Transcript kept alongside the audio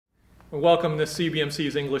Welcome to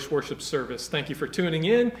CBMC's English Worship Service. Thank you for tuning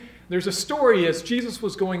in. There's a story as Jesus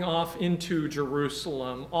was going off into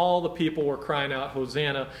Jerusalem. All the people were crying out,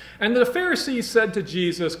 Hosanna. And the Pharisees said to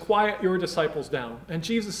Jesus, quiet your disciples down. And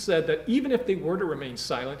Jesus said that even if they were to remain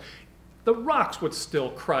silent, the rocks would still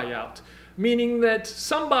cry out. Meaning that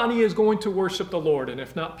somebody is going to worship the Lord, and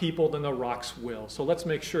if not people, then the rocks will. So let's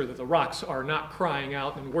make sure that the rocks are not crying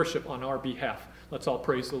out in worship on our behalf. Let's all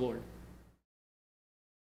praise the Lord.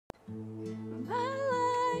 My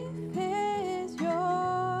life is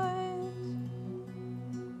yours,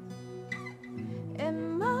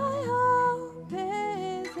 and my hope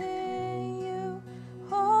is in you,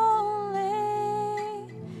 holy,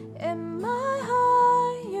 and my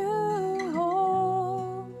heart you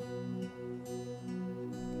hold,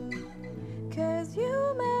 'cause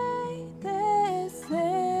you made this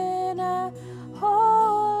sinner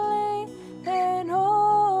holy and holy.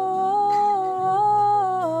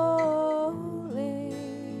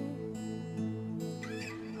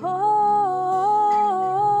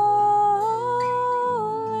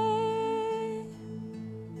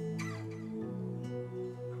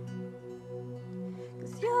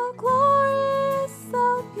 Your glory is so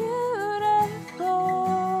beautiful.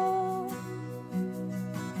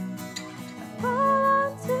 I fall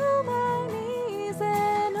onto my knees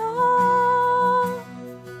in awe,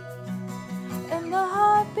 and the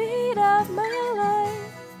heartbeat of my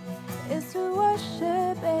life is to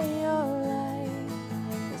worship in your light,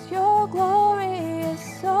 'cause your glory is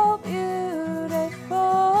so beautiful.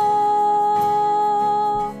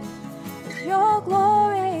 'Cause your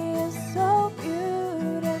glory is so beautiful.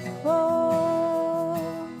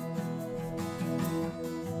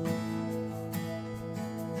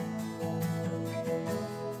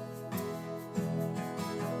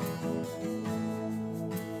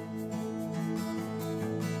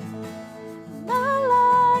 My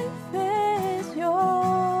life is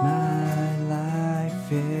yours, My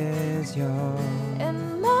life is yours,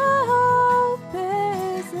 and my hope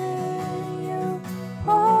is in you,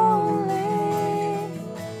 holy,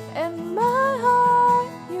 and my heart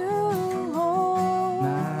you hold,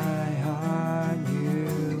 my heart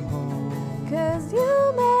you hold. 'cause you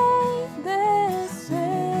made this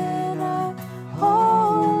sinner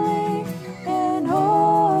holy and holy,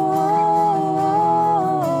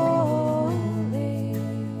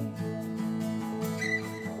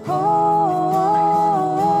 holy.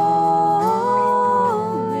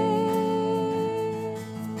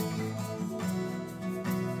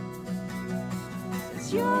 'Cause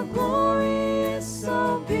your glory is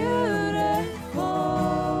so beautiful.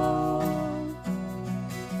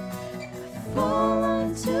 I fall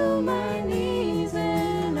onto my knees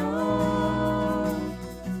in awe,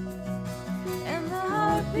 and the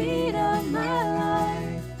heartbeat of my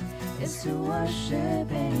life is to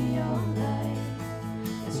worship in your light,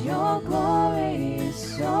 'cause your glory is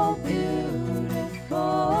so beautiful.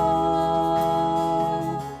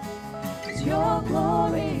 'Cause your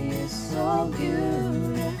glory is so beautiful.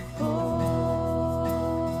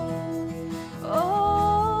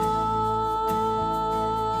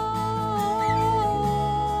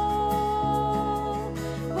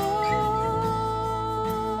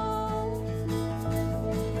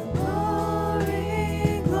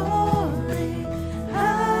 Glory, glory,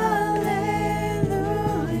 hallelujah.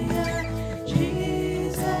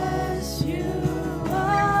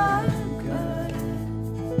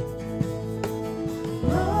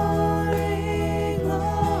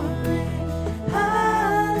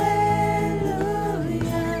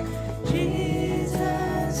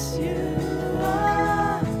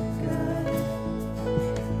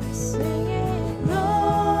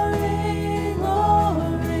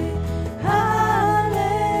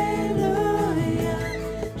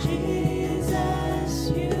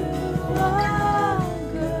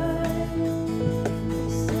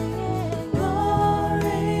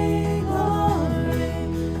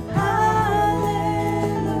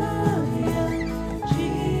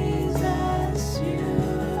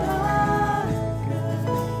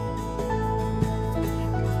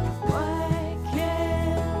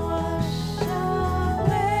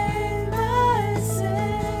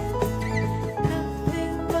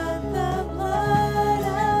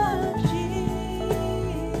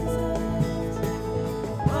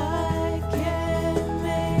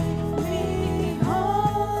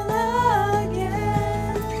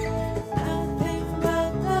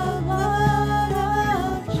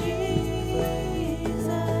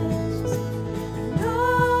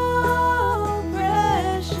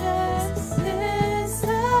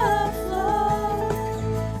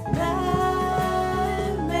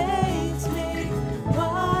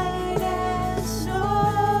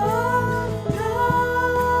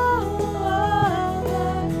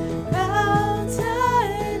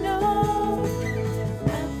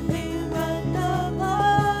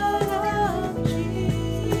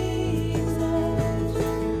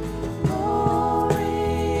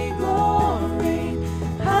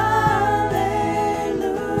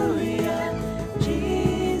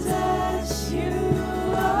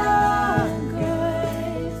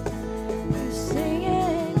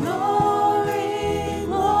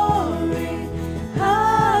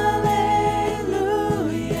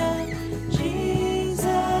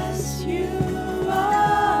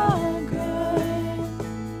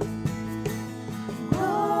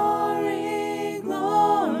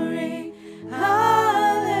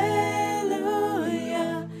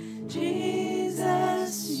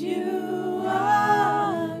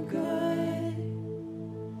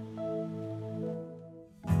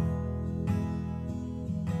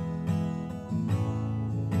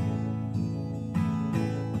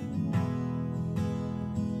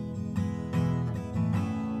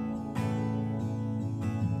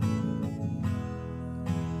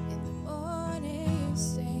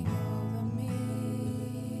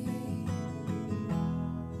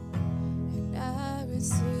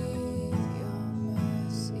 receive your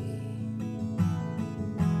mercy.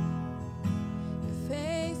 Your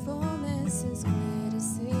faithfulness is clear to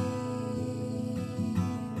see.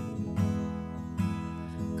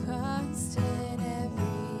 Constant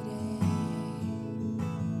every day.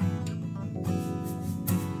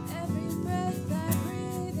 Every breath I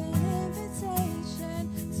breathe, an invitation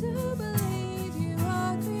to believe you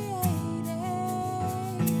are creating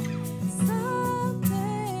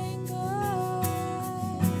something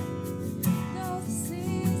good. Though the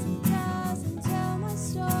season doesn't tell my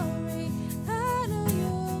story, I know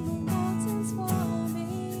you move mountains for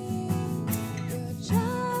me. You're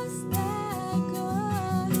just that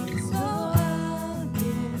good. So I'll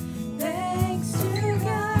give thanks to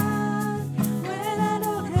God when I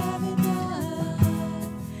don't have enough,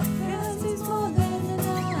 'cause He's more than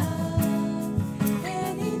enough,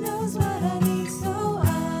 and He knows what I need. So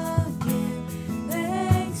I'll give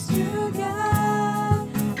thanks to God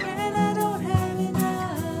when I don't have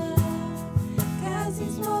enough, 'cause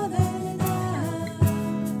He's more than enough,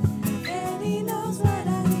 and He knows what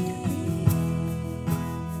I need.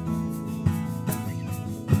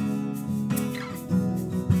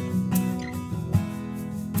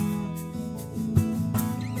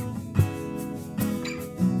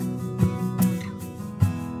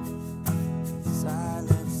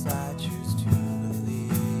 Silence, I choose to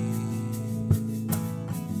believe.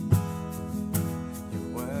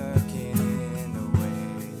 You're working in a way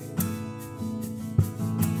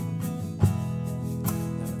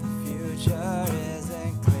that the future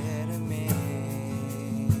isn't clear to me.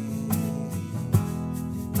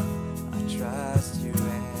 I trust you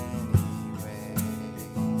anyway.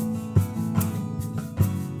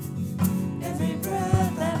 Every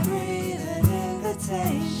breath I breathe, an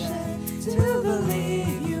invitation to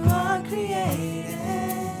believe you are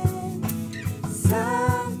creating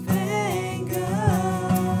something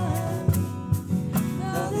good.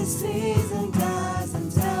 Though this season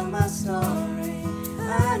doesn't tell my story,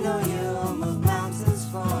 I know you'll move mountains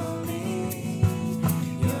for me.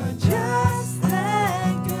 You're just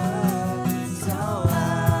that good. So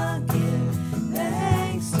I'll give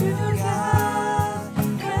thanks to God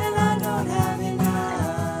when I don't have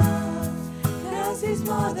enough, 'cause He's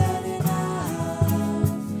more than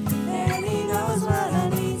enough, and He knows what I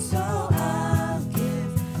need. So I'll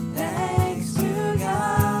give thanks to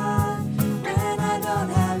God when I don't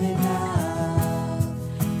have enough,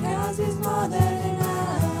 'cause He's more than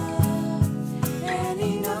enough, and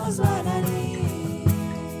He knows what I need.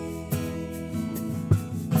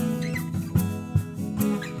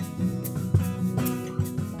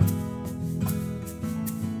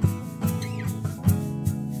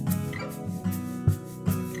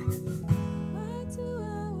 Why do I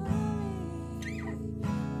worry?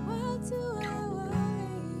 Why do I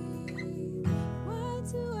worry? Why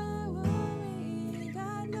do I worry?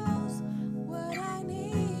 God knows what I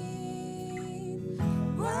need.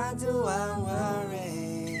 Why do I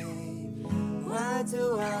worry? Why do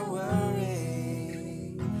I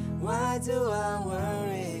worry? Why do I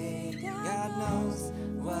worry? God knows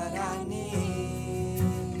what I need.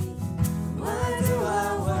 Why do I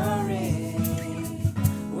worry?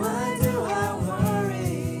 Why do I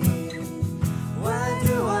worry? Why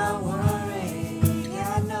do I worry?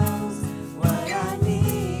 God knows what I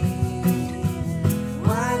need.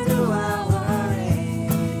 Why do I worry?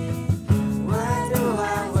 Why do I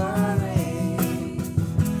worry?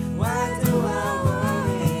 Why do I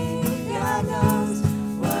worry? God knows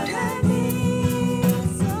what I need.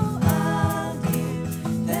 So I'll give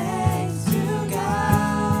thanks to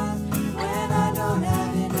God when I don't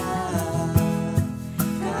have enough,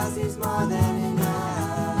 'cause He's more than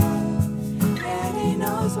enough, and He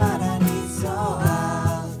knows what I need. So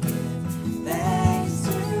I'll give thanks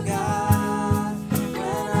to God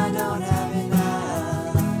when I don't have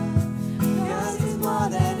enough, 'cause He's more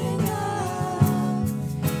than enough,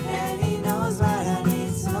 and He knows what I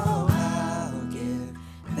need. So I'll give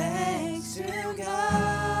thanks to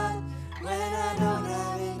God when I don't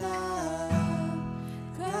have enough,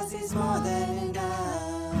 'cause He's more than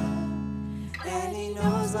enough, and He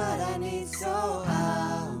knows what I need. So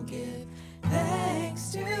I'll give thanks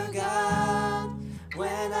to God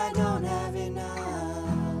when I don't have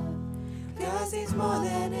enough, 'cause He's more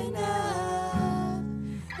than enough,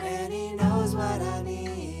 and He knows what I need.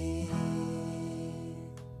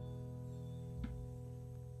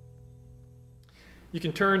 You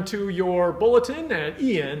can turn to your bulletin at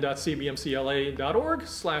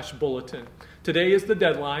en.cbmcla.org/bulletin. Today is the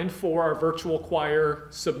deadline for our virtual choir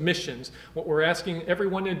submissions. What we're asking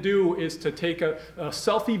everyone to do is to take a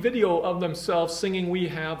selfie video of themselves singing "We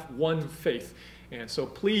Have One Faith." And so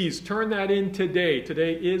please turn that in today.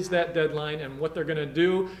 Today is that deadline, and what they're going to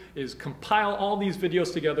do is compile all these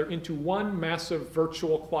videos together into one massive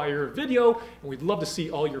virtual choir video, and we'd love to see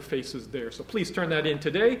all your faces there. So please turn that in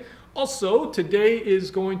today. Also, today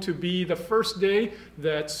is going to be the first day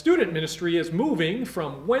that student ministry is moving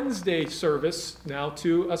from Wednesday service now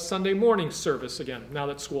to a Sunday morning service again, now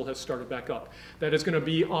that school has started back up. That is going to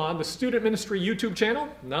be on the student ministry YouTube channel,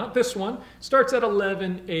 not this one. Starts at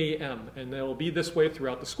 11 a.m. and they will be this way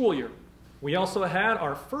throughout the school year. We also had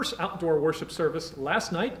our first outdoor worship service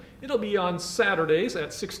last night. It'll be on Saturdays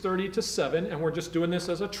at 6:30 to 7, and we're just doing this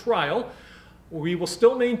as a trial. We will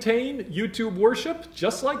still maintain YouTube worship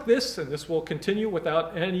just like this, and this will continue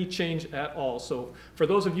without any change at all. So for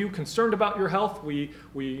those of you concerned about your health, we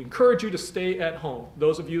encourage you to stay at home.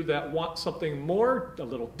 Those of you that want something more, a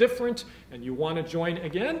little different, and you want to join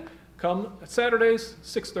again, come Saturdays,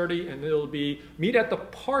 6:30, and it'll be meet at the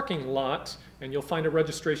parking lot, and you'll find a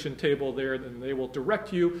registration table there, and they will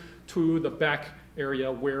direct you to the back area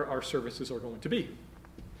where our services are going to be.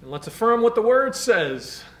 And let's affirm what the Word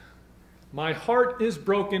says. My heart is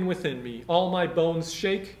broken within me. All my bones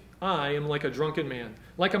shake. I am like a drunken man,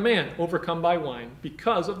 like a man overcome by wine,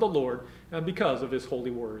 because of the Lord and because of his holy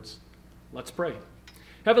words. Let's pray.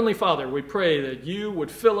 Heavenly Father, we pray that you would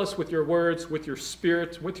fill us with your words, with your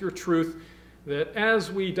spirit, with your truth, that as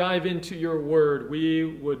we dive into your word, we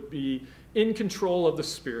would be in control of the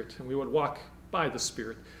Spirit and we would walk by the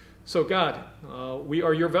Spirit. So God, we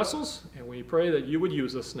are your vessels, and we pray that you would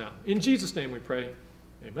use us now. In Jesus' name we pray.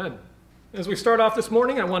 Amen. As we start off this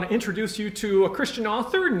morning, I want to introduce you to a Christian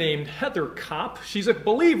author named Heather Kopp. She's a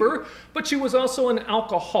believer, but she was also an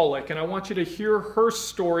alcoholic, and I want you to hear her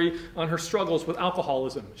story on her struggles with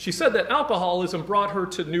alcoholism. She said that alcoholism brought her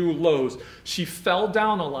to new lows. She fell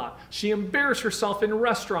down a lot. She embarrassed herself in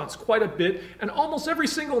restaurants quite a bit, and almost every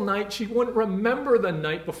single night she wouldn't remember the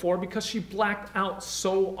night before because she blacked out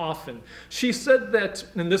so often. She said that,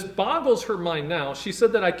 and this boggles her mind now, she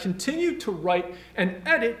said that I continued to write and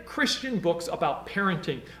edit Christian books about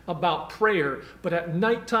parenting, about prayer, but at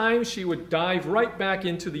nighttime she would dive right back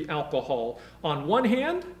into the alcohol. On one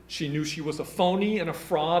hand, she knew she was a phony and a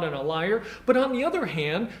fraud and a liar, but on the other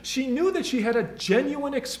hand, she knew that she had a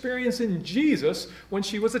genuine experience in Jesus when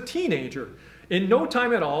she was a teenager. In no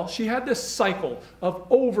time at all, she had this cycle of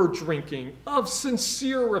over-drinking, of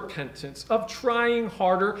sincere repentance, of trying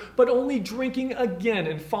harder, but only drinking again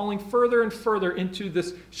and falling further and further into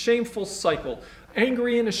this shameful cycle.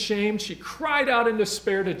 Angry and ashamed, she cried out in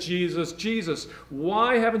despair to Jesus, Jesus,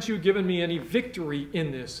 why haven't you given me any victory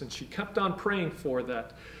in this? And she kept on praying for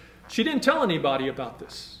that. She didn't tell anybody about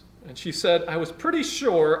this. And she said, I was pretty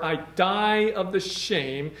sure I'd die of the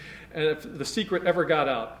shame if the secret ever got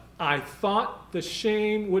out. I thought the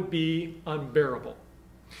shame would be unbearable.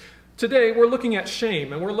 Today, we're looking at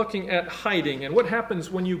shame, and we're looking at hiding, and what happens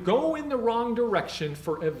when you go in the wrong direction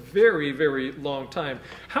for a very, very long time.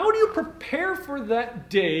 How do you prepare for that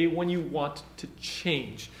day when you want to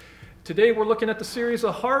change? Today, we're looking at the series,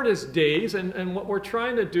 The Hardest Days, and what we're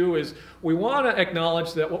trying to do is we want to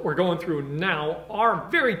acknowledge that what we're going through now are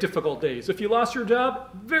very difficult days. If you lost your job,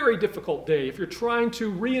 very difficult day. If you're trying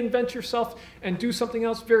to reinvent yourself and do something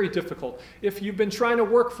else, very difficult. If you've been trying to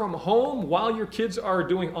work from home while your kids are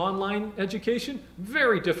doing online education,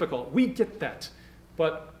 very difficult. We get that.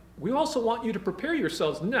 But we also want you to prepare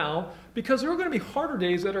yourselves now because there are going to be harder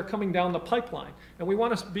days that are coming down the pipeline. And we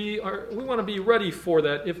want to be ready for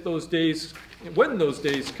that if those days, when those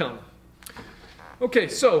days come. Okay,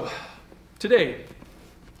 so today,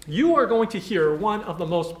 you are going to hear one of the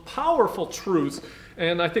most powerful truths,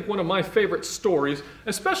 and I think one of my favorite stories,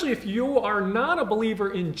 especially if you are not a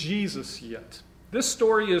believer in Jesus yet. This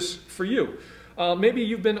story is for you. Maybe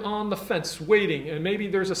you've been on the fence waiting, and maybe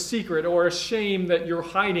there's a secret or a shame that you're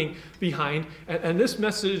hiding behind, and this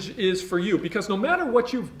message is for you, because no matter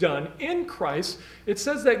what you've done in Christ, it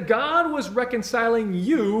says that God was reconciling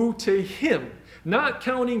you to Him, not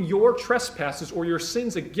counting your trespasses or your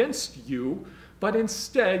sins against you, but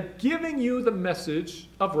instead giving you the message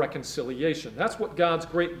of reconciliation. That's what God's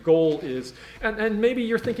great goal is. And maybe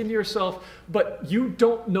you're thinking to yourself, but you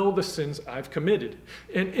don't know the sins I've committed.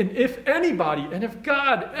 And if anybody, and if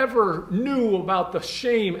God ever knew about the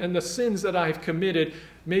shame and the sins that I've committed,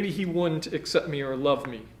 maybe He wouldn't accept me or love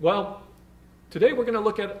me. Well, today we're going to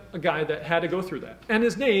look at a guy that had to go through that. And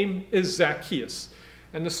his name is Zacchaeus.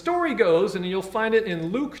 And the story goes, and you'll find it in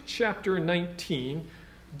Luke chapter 19,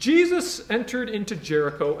 Jesus entered into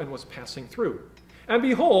Jericho and was passing through. And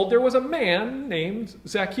behold, there was a man named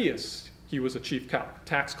Zacchaeus. He was a chief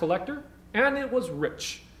tax collector, and it was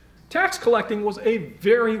rich. Tax collecting was a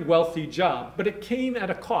very wealthy job, but it came at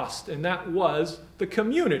a cost, and that was the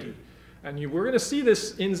community. And we're going to see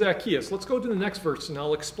this in Zacchaeus. Let's go to the next verse, and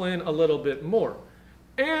I'll explain a little bit more.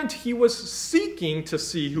 And he was seeking to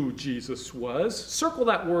see who Jesus was. Circle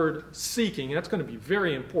that word seeking. That's going to be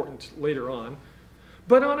very important later on.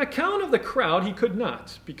 But on account of the crowd, he could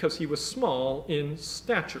not, because he was small in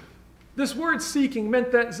stature. This word seeking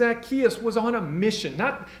meant that Zacchaeus was on a mission.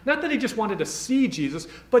 Not that he just wanted to see Jesus,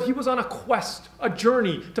 but he was on a quest, a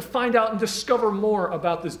journey to find out and discover more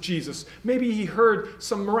about this Jesus. Maybe he heard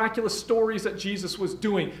some miraculous stories that Jesus was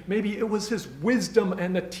doing. Maybe it was his wisdom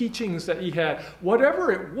and the teachings that he had.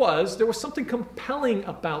 Whatever it was, there was something compelling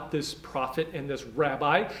about this prophet and this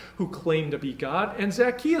rabbi who claimed to be God. And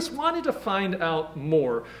Zacchaeus wanted to find out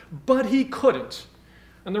more, but he couldn't.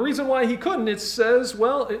 And the reason why he couldn't, it says,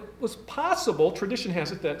 well, it was possible, tradition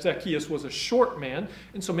has it, that Zacchaeus was a short man,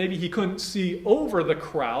 and so maybe he couldn't see over the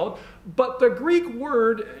crowd. But the Greek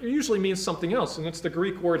word usually means something else, and it's the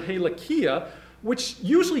Greek word halakia, which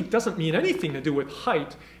usually doesn't mean anything to do with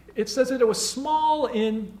height. It says that it was small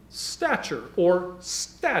in stature or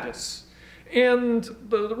status. And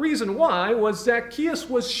the reason why was Zacchaeus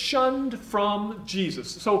was shunned from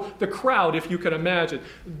Jesus. So the crowd, if you can imagine,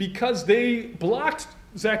 because they blocked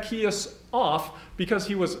Zacchaeus off because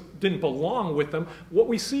he didn't belong with them, what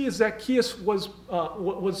we see is Zacchaeus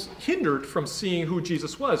was hindered from seeing who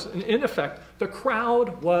Jesus was. And in effect, the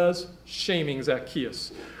crowd was shaming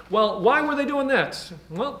Zacchaeus. Well, why were they doing that?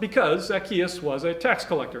 Well, because Zacchaeus was a tax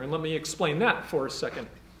collector. And let me explain that for a second.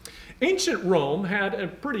 Ancient Rome had a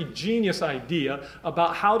pretty genius idea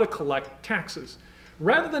about how to collect taxes.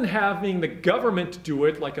 Rather than having the government do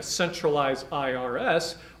it like a centralized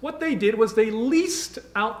IRS, what they did was they leased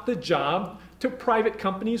out the job to private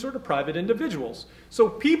companies or to private individuals. So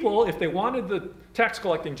people, if they wanted the tax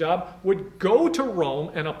collecting job, would go to Rome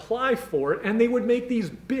and apply for it, and they would make these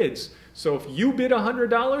bids. So if you bid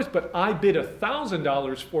 $100, but I bid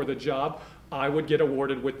 $1,000 for the job, I would get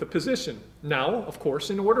awarded with the position. Now, of course,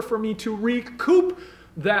 in order for me to recoup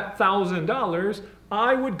that $1,000,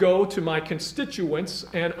 I would go to my constituents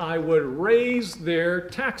and I would raise their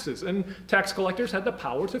taxes. And tax collectors had the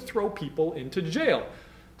power to throw people into jail.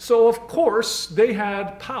 So, of course, they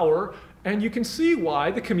had power, and you can see why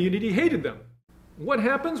the community hated them. What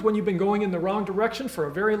happens when you've been going in the wrong direction for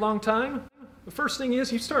a very long time? The first thing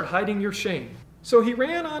is you start hiding your shame. So he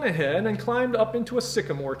ran on ahead and climbed up into a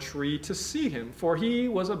sycamore tree to see him, for he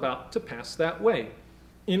was about to pass that way.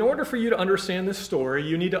 In order for you to understand this story,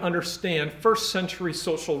 you need to understand first century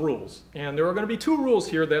social rules. And there are going to be two rules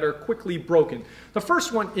here that are quickly broken. The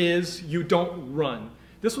first one is you don't run.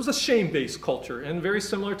 This was a shame-based culture, and very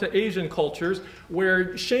similar to Asian cultures,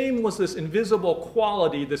 where shame was this invisible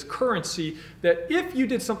quality, this currency, that if you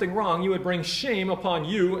did something wrong, you would bring shame upon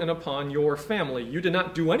you and upon your family. You did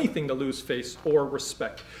not do anything to lose face or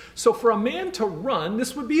respect. So for a man to run,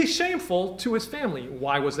 this would be shameful to his family.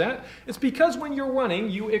 Why was that? It's because when you're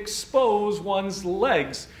running, you expose one's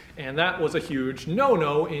legs, and that was a huge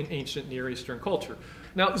no-no in ancient Near Eastern culture.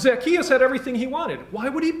 Now, Zacchaeus had everything he wanted. Why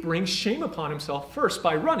would he bring shame upon himself first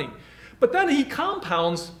by running? But then he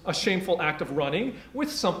compounds a shameful act of running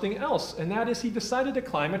with something else, and that is he decided to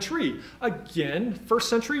climb a tree. Again, first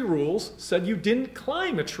century rules said you didn't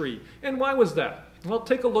climb a tree. And why was that? Well,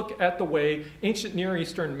 take a look at the way ancient Near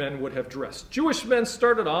Eastern men would have dressed. Jewish men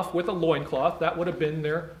started off with a loincloth. That would have been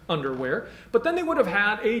their underwear. But then they would have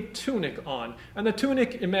had a tunic on. And the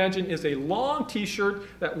tunic, imagine, is a long t-shirt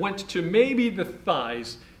that went to maybe the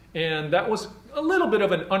thighs. And that was a little bit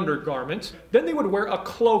of an undergarment. Then they would wear a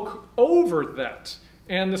cloak over that.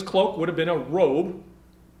 And this cloak would have been a robe.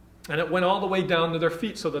 And it went all the way down to their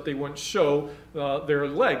feet so that they wouldn't show their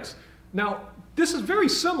legs. Now, this is very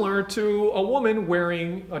similar to a woman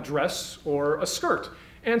wearing a dress or a skirt.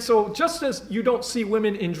 And so just as you don't see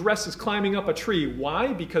women in dresses climbing up a tree,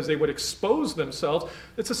 why? Because they would expose themselves.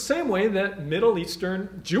 It's the same way that Middle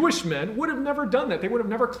Eastern Jewish men would have never done that. They would have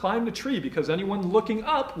never climbed a tree because anyone looking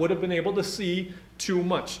up would have been able to see too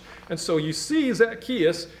much. And so you see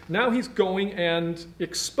Zacchaeus, now he's going and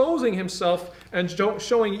exposing himself and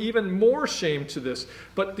showing even more shame to this.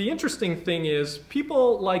 But the interesting thing is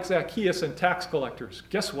people like Zacchaeus and tax collectors,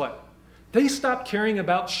 guess what? They stopped caring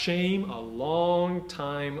about shame a long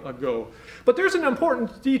time ago. But there's an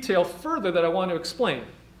important detail further that I want to explain.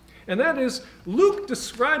 And that is, Luke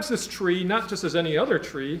describes this tree not just as any other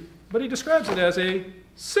tree, but he describes it as a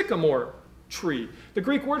sycamore tree. The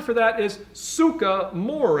Greek word for that is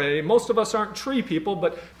sycamore. Most of us aren't tree people,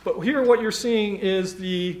 but here what you're seeing is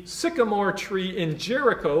the sycamore tree in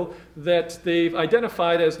Jericho that they've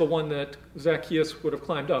identified as the one that Zacchaeus would have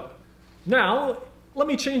climbed up. Now, let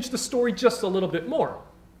me change the story just a little bit more.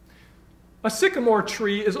 A sycamore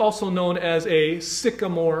tree is also known as a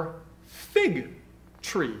sycamore fig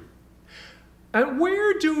tree. And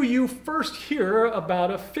where do you first hear about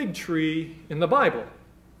a fig tree in the Bible?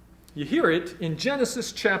 You hear it in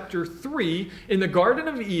Genesis chapter 3 in the Garden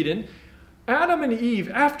of Eden. Adam and Eve,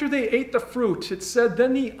 after they ate the fruit, it said,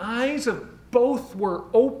 then the eyes of both were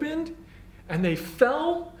opened, and they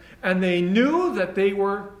fell, and they knew that they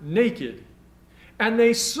were naked. And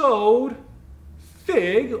they sewed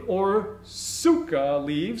fig or sukkah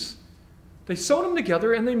leaves. They sewed them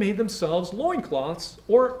together, and they made themselves loincloths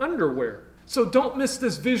or underwear. So don't miss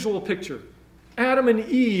this visual picture. Adam and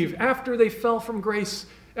Eve, after they fell from grace,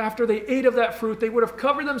 after they ate of that fruit, they would have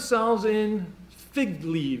covered themselves in fig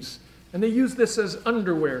leaves. And they used this as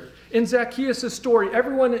underwear. In Zacchaeus' story,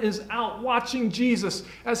 everyone is out watching Jesus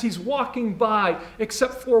as he's walking by,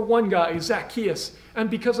 except for one guy, Zacchaeus. And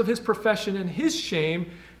because of his profession and his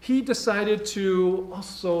shame, he decided to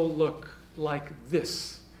also look like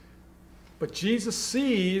this. But Jesus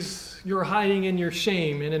sees you're hiding in your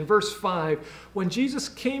shame. And in verse 5, when Jesus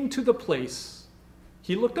came to the place,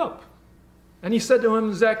 he looked up. And he said to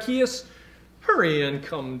him, Zacchaeus, hurry and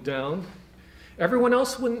come down. Everyone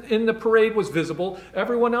else in the parade was visible.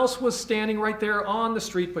 Everyone else was standing right there on the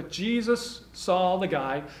street. But Jesus saw the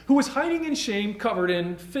guy who was hiding in shame, covered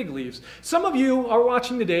in fig leaves. Some of you are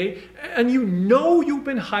watching today, and you know you've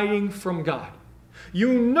been hiding from God.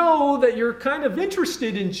 You know that you're kind of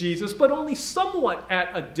interested in Jesus, but only somewhat at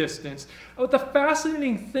a distance. But the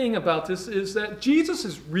fascinating thing about this is that Jesus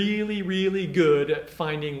is really, really good at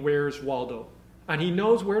finding where's Waldo. And he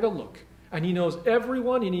knows where to look. And he knows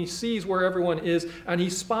everyone, and he sees where everyone is. And he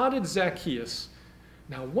spotted Zacchaeus.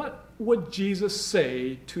 Now, what would Jesus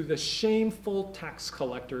say to the shameful tax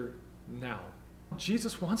collector now?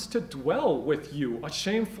 Jesus wants to dwell with you, a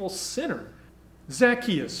shameful sinner.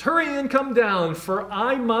 Zacchaeus, hurry and come down, for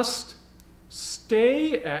I must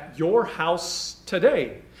stay at your house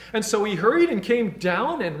today. And so he hurried and came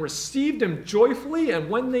down and received him joyfully, and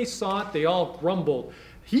when they saw it, they all grumbled.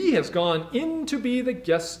 He has gone in to be the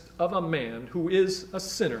guest of a man who is a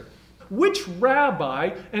sinner. Which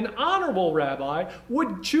rabbi, an honorable rabbi,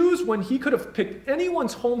 would choose when he could have picked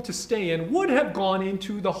anyone's home to stay in, would have gone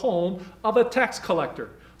into the home of a tax collector,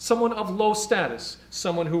 someone of low status,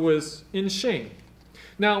 someone who was in shame?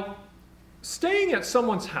 Now, staying at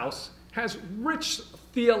someone's house has rich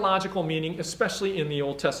theological meaning, especially in the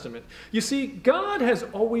Old Testament. You see, God has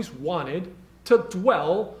always wanted to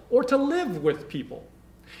dwell or to live with people.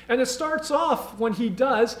 And it starts off when he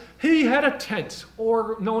does, he had a tent,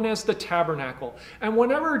 or known as the tabernacle. And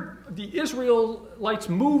whenever the Israelites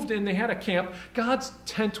moved in, they had a camp, God's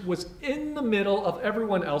tent was in the middle of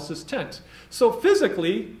everyone else's tent. So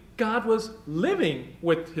physically, God was living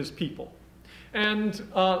with his people. And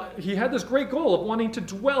he had this great goal of wanting to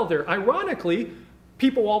dwell there. Ironically,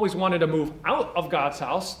 people always wanted to move out of God's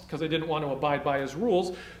house because they didn't want to abide by his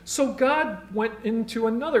rules. So God went into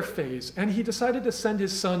another phase, and he decided to send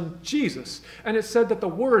his son Jesus. And it said that the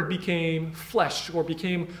Word became flesh, or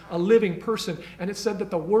became a living person. And it said that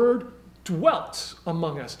the Word dwelt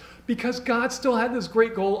among us, because God still had this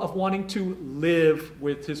great goal of wanting to live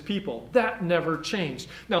with his people. That never changed.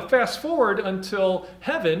 Now fast forward until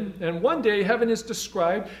heaven, and one day heaven is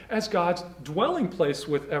described as God's dwelling place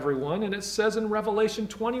with everyone, and it says in Revelation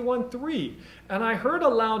 21:3, and I heard a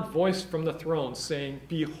loud voice from the throne saying,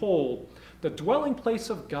 behold, the dwelling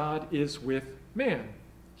place of God is with man.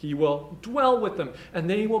 He will dwell with them, and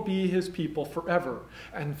they will be his people forever.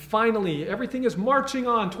 And finally, everything is marching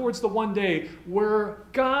on towards the one day where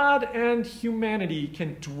God and humanity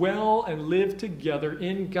can dwell and live together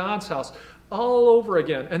in God's house all over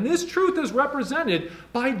again. And this truth is represented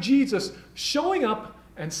by Jesus showing up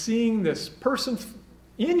and seeing this person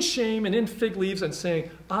in shame and in fig leaves and saying,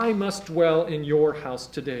 I must dwell in your house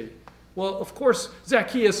today. Well, of course,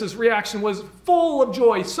 Zacchaeus' reaction was full of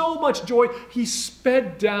joy, so much joy, he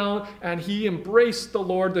sped down and he embraced the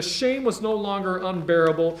Lord. The shame was no longer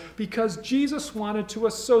unbearable because Jesus wanted to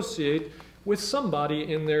associate with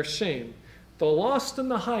somebody in their shame. The lost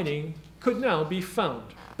and the hiding could now be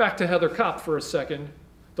found. Back to Heather Kopp for a second,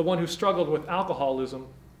 the one who struggled with alcoholism.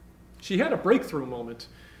 She had a breakthrough moment.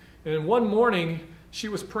 And one morning, she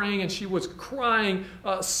was praying and she was crying,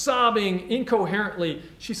 sobbing incoherently.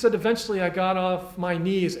 She said, eventually I got off my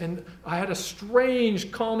knees and I had a strange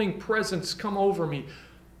calming presence come over me.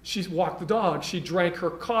 She walked the dog. She drank her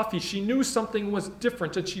coffee. She knew something was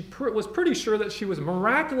different, and she was pretty sure that she was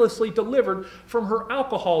miraculously delivered from her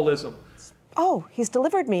alcoholism. Oh, he's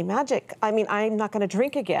delivered me, magic. I mean, I'm not going to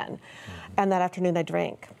drink again. And that afternoon I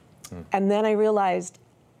drank. And then I realized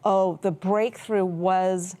oh, the breakthrough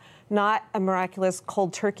was not a miraculous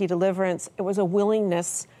cold turkey deliverance. It was a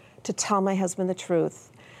willingness to tell my husband the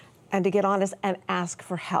truth and to get honest and ask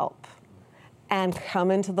for help and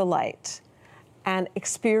come into the light and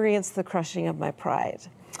experience the crushing of my pride.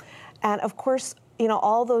 And of course, you know,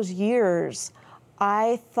 all those years,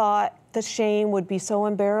 I thought the shame would be so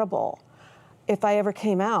unbearable if I ever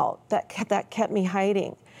came out. That kept me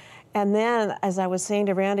hiding. And then, as I was saying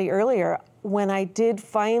to Randy earlier, when I did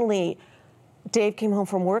finally, Dave came home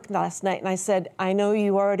from work last night and I said, I know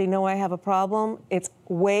you already know I have a problem. It's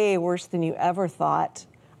way worse than you ever thought.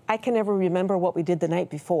 I can never remember what we did the night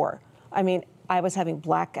before. I mean, I was having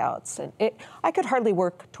blackouts and I could hardly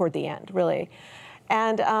work toward the end, really.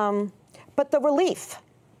 And, but the relief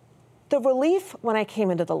when I came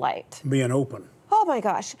into the light. Being open. Oh my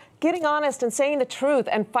gosh, getting honest and saying the truth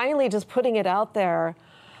and finally just putting it out there.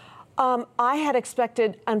 I had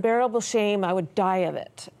expected unbearable shame, I would die of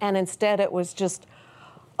it. And instead it was just,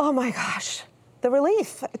 oh my gosh, the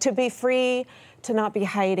relief to be free, to not be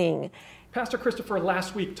hiding. Pastor Christopher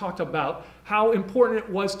last week talked about how important it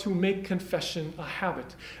was to make confession a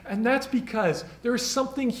habit. And that's because there is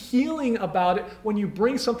something healing about it when you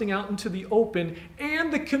bring something out into the open,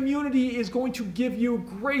 and the community is going to give you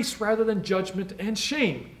grace rather than judgment and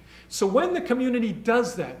shame. So when the community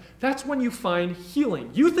does that, that's when you find healing.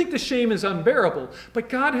 You think the shame is unbearable, but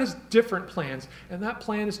God has different plans, and that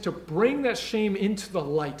plan is to bring that shame into the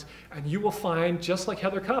light, and you will find, just like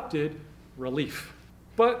Heather Kopp did, relief.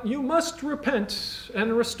 But you must repent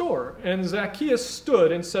and restore. And Zacchaeus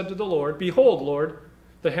stood and said to the Lord, Behold, Lord,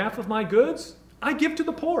 the half of my goods I give to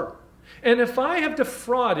the poor. And if I have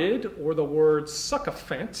defrauded, or the word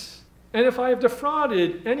sycophant, and if I have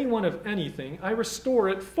defrauded anyone of anything, I restore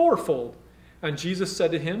it fourfold. And Jesus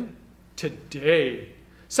said to him, Today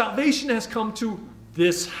salvation has come to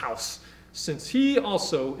this house, since he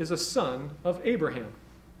also is a son of Abraham.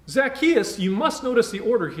 Zacchaeus, you must notice the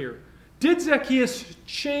order here. Did Zacchaeus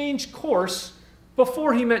change course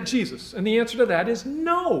before he met Jesus? And the answer to that is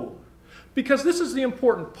no, because this is the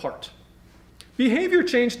important part. Behavior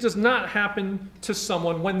change does not happen to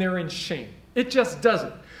someone when they're in shame. It just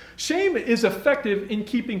doesn't. Shame is effective in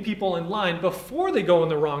keeping people in line before they go in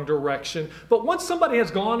the wrong direction. But once somebody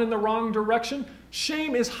has gone in the wrong direction,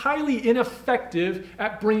 shame is highly ineffective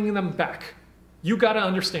at bringing them back. You got to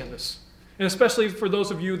understand this, and especially for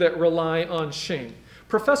those of you that rely on shame.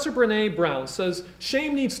 Professor Brené Brown says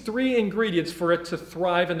shame needs 3 ingredients for it to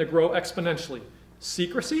thrive and to grow exponentially: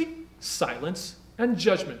 secrecy, silence, and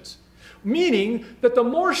judgment. Meaning that the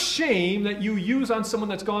more shame that you use on someone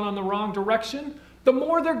that's gone on the wrong direction, the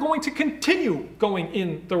more they're going to continue going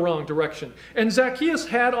in the wrong direction. And Zacchaeus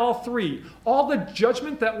had all 3. All the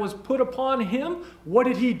judgment that was put upon him, what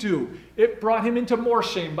did he do? It brought him into more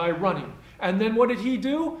shame by running. And then what did he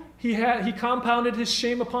do? He compounded his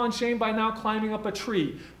shame upon shame by now climbing up a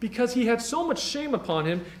tree. Because he had so much shame upon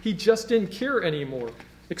him, he just didn't care anymore.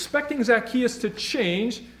 Expecting Zacchaeus to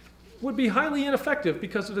change would be highly ineffective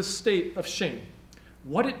because of the state of shame.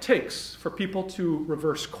 What it takes for people to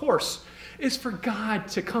reverse course is for God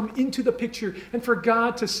to come into the picture and for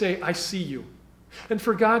God to say, I see you. And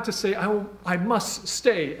for God to say, I must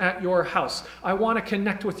stay at your house. I want to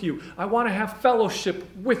connect with you. I want to have fellowship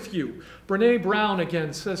with you. Brené Brown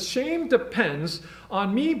again says, shame depends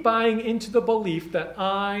on me buying into the belief that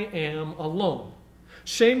I am alone.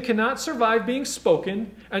 Shame cannot survive being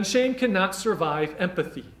spoken, and shame cannot survive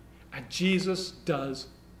empathy. And Jesus does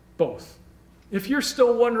both. If you're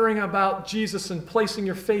still wondering about Jesus and placing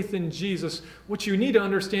your faith in Jesus, what you need to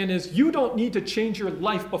understand is you don't need to change your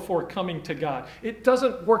life before coming to God. It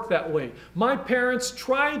doesn't work that way. My parents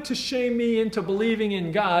tried to shame me into believing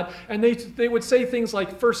in God, and they would say things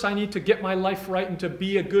like, first I need to get my life right and to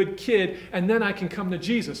be a good kid, and then I can come to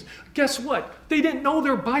Jesus. Guess what? They didn't know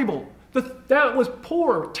their Bible. That was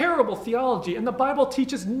poor, terrible theology, and the Bible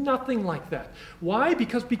teaches nothing like that. Why?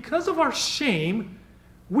 Because of our shame,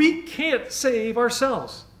 we can't save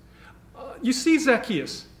ourselves. You see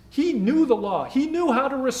Zacchaeus. He knew the law. He knew how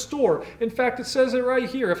to restore. In fact, it says it right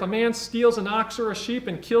here. If a man steals an ox or a sheep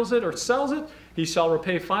and kills it or sells it, he shall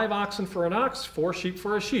repay 5 oxen for an ox, 4 sheep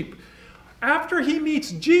for a sheep. After he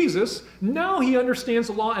meets Jesus, now he understands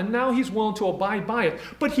the law and now he's willing to abide by it.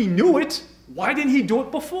 But he knew it. Why didn't he do it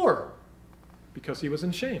before? Because he was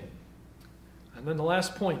in shame. And then the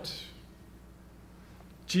last point.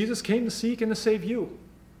 Jesus came to seek and to save you.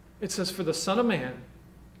 It says, for the Son of Man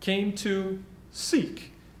came to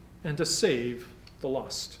seek and to save the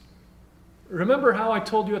lost. Remember how I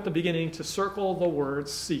told you at the beginning to circle the word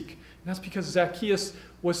seek. And that's because Zacchaeus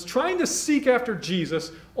was trying to seek after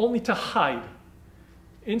Jesus only to hide.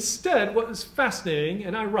 Instead, what is fascinating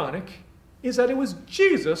and ironic is that it was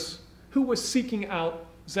Jesus who was seeking out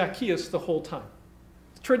Zacchaeus the whole time.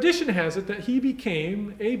 Tradition has it that he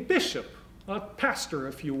became a bishop, a pastor,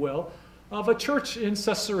 if you will, of a church in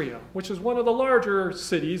Caesarea, which is one of the larger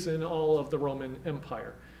cities in all of the Roman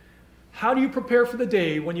Empire. How do you prepare for the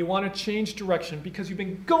day when you want to change direction because you've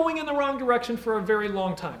been going in the wrong direction for a very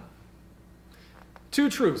long time? Two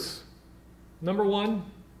truths. Number one,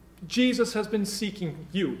 Jesus has been seeking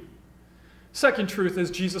you. Second truth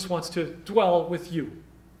is Jesus wants to dwell with you.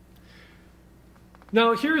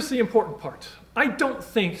 Now, here's the important part. I don't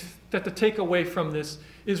think that the takeaway from this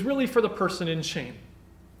is really for the person in shame.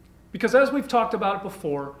 Because as we've talked about it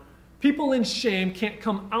before, people in shame can't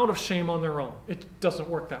come out of shame on their own. It doesn't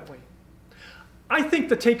work that way. I think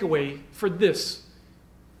the takeaway for this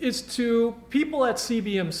is to people at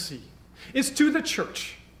CBMC, is to the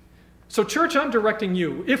church. So church, I'm directing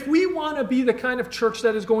you. If we want to be the kind of church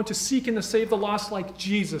that is going to seek and to save the lost like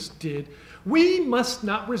Jesus did, we must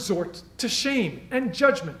not resort to shame and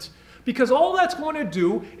judgment, because all that's going to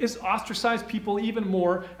do is ostracize people even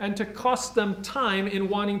more and to cost them time in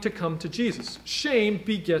wanting to come to Jesus. Shame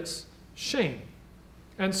begets shame.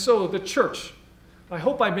 And so the church, I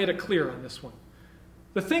hope I made it clear on this one.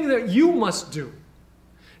 The thing that you must do,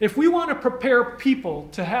 if we want to prepare people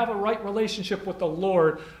to have a right relationship with the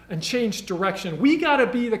Lord and change direction, we got to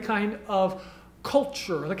be the kind of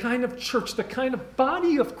culture, the kind of church, the kind of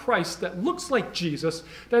body of Christ that looks like Jesus,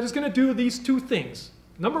 that is going to do these two things.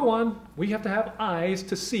 Number one, we have to have eyes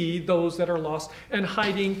to see those that are lost and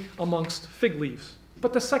hiding amongst fig leaves.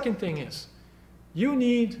 But the second thing is, you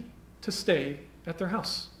need to stay at their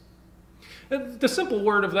house. And the simple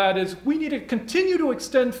word of that is we need to continue to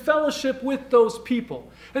extend fellowship with those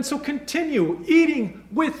people. And so continue eating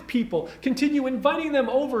with people. Continue inviting them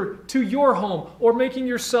over to your home or making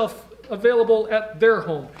yourself available at their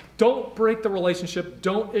home. Don't break the relationship.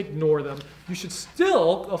 Don't ignore them. You should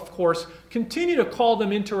still, of course, continue to call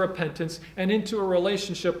them into repentance and into a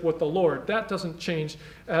relationship with the Lord. That doesn't change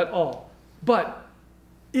at all. But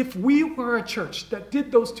if we were a church that did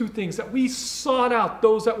those two things, that we sought out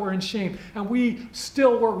those that were in shame, and we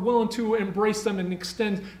still were willing to embrace them and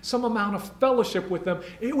extend some amount of fellowship with them,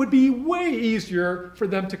 it would be way easier for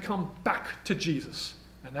them to come back to Jesus.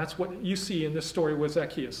 And that's what you see in this story with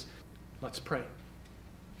Zacchaeus. Let's pray.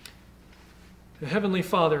 Heavenly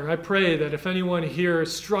Father, I pray that if anyone here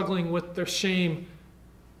is struggling with their shame,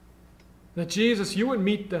 that Jesus, you would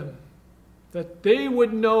meet them, that they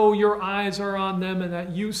would know your eyes are on them and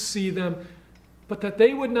that you see them, but that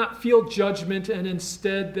they would not feel judgment, and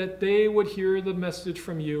instead that they would hear the message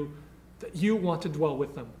from you that you want to dwell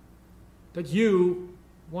with them, that you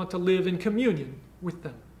want to live in communion with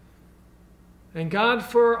them. And God,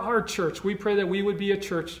 for our church, we pray that we would be a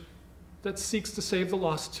church that seeks to save the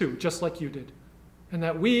lost too, just like you did, and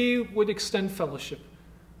that we would extend fellowship,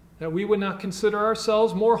 that we would not consider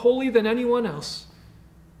ourselves more holy than anyone else,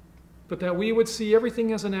 but that we would see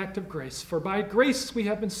everything as an act of grace. For by grace we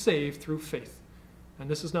have been saved through faith. And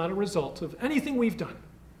this is not a result of anything we've done.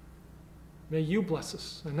 May you bless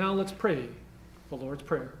us. And now let's pray the Lord's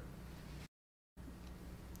Prayer.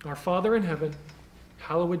 Our Father in heaven,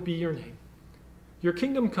 hallowed be your name. Your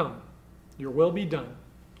kingdom come, your will be done,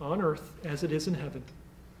 on earth as it is in heaven.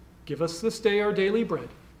 Give us this day our daily bread,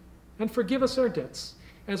 and forgive us our debts,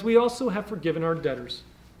 as we also have forgiven our debtors.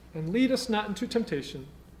 And lead us not into temptation,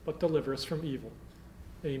 but deliver us from evil.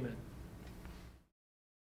 Amen.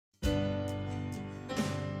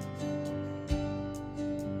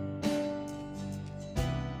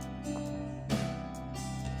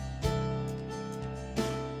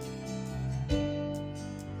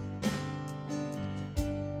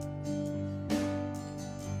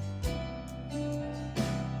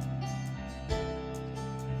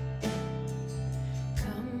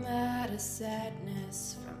 Come out of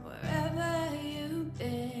sadness from wherever you've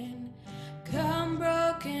been. Come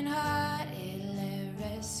broken hearted, let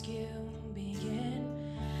rescue begin.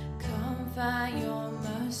 Come find your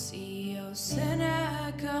mercy, oh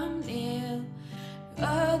sinner, come kneel.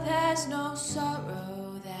 Earth has no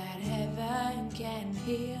sorrow that heaven can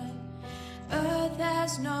heal. Earth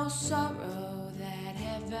has no sorrow that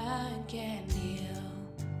heaven can heal.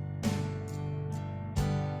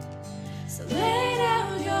 So lay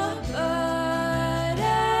down your burdens,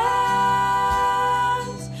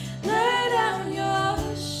 lay down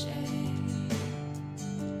your shame,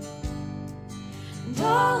 and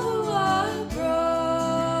all who are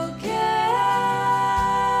broken,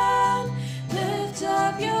 lift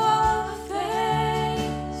up your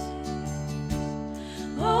face.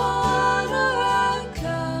 Honor and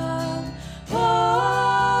come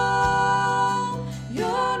home,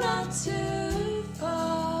 your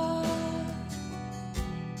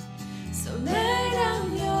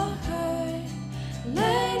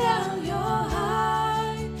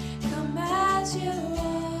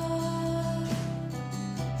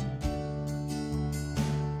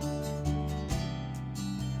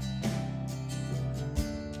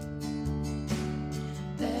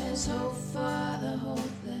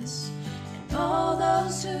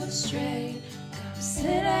those who strayed. Come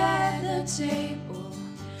sit at the table.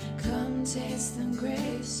 Come taste the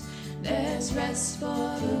grace. There's rest for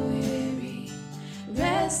the weary,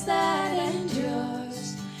 rest that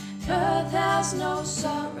endures. Earth has no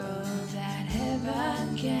sorrow that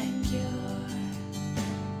heaven can cure.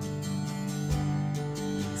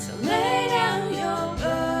 So lay down your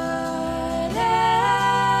burdens,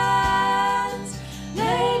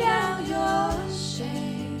 lay down your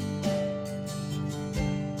shame,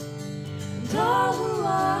 and all who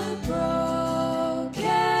are broken,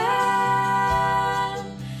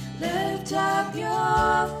 lift up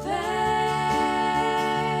your face.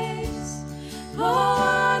 For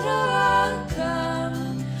wanderer,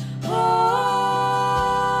 come home,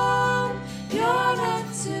 you're not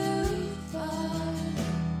too far.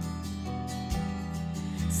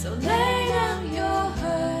 So lay down your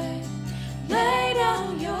hurt, lay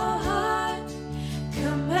down your heart,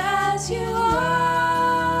 come as you are,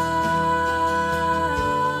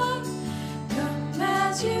 come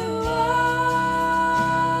as you are,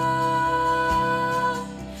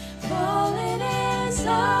 fall in his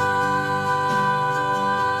arms,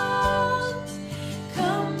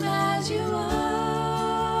 come as you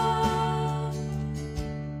are.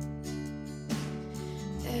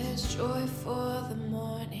 There's joy for the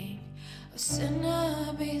morning, a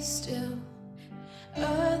sinner be still.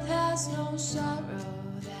 Earth has no sorrow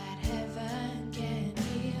that heaven can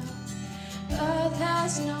heal. Earth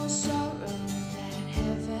has no sorrow that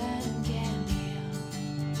heaven can heal.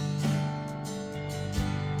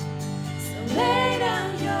 So lay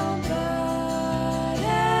down your burdens,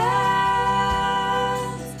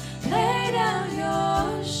 lay down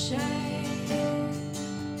your shame,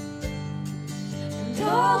 and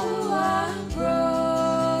all who are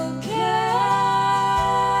broken,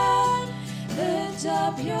 lift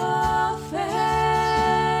up your face.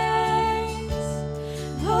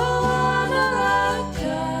 Oh, wanderer,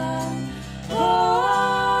 come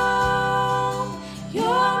home, you're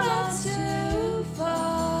not too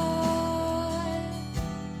far.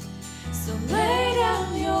 So lay down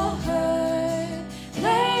your hurt,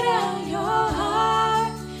 lay down your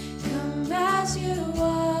heart, come as you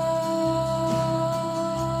are,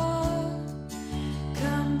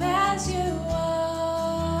 come as you are,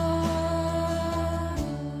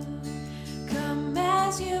 come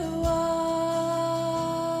as you are,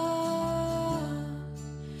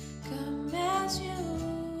 come as you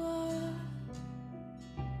are.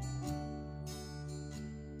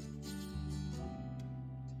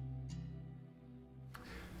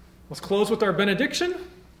 Let's close with our benediction.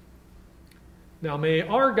 Now may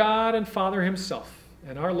our God and Father himself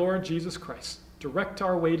and our Lord Jesus Christ direct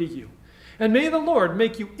our way to you. And may the Lord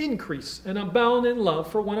make you increase and abound in love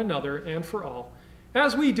for one another and for all,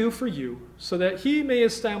 as we do for you, so that he may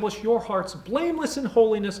establish your hearts blameless in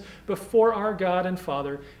holiness before our God and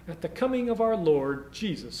Father at the coming of our Lord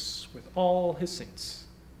Jesus with all his saints.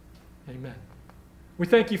 Amen. We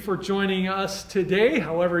thank you for joining us today,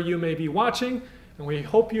 however you may be watching, and we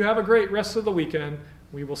hope you have a great rest of the weekend.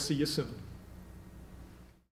 We will see you soon.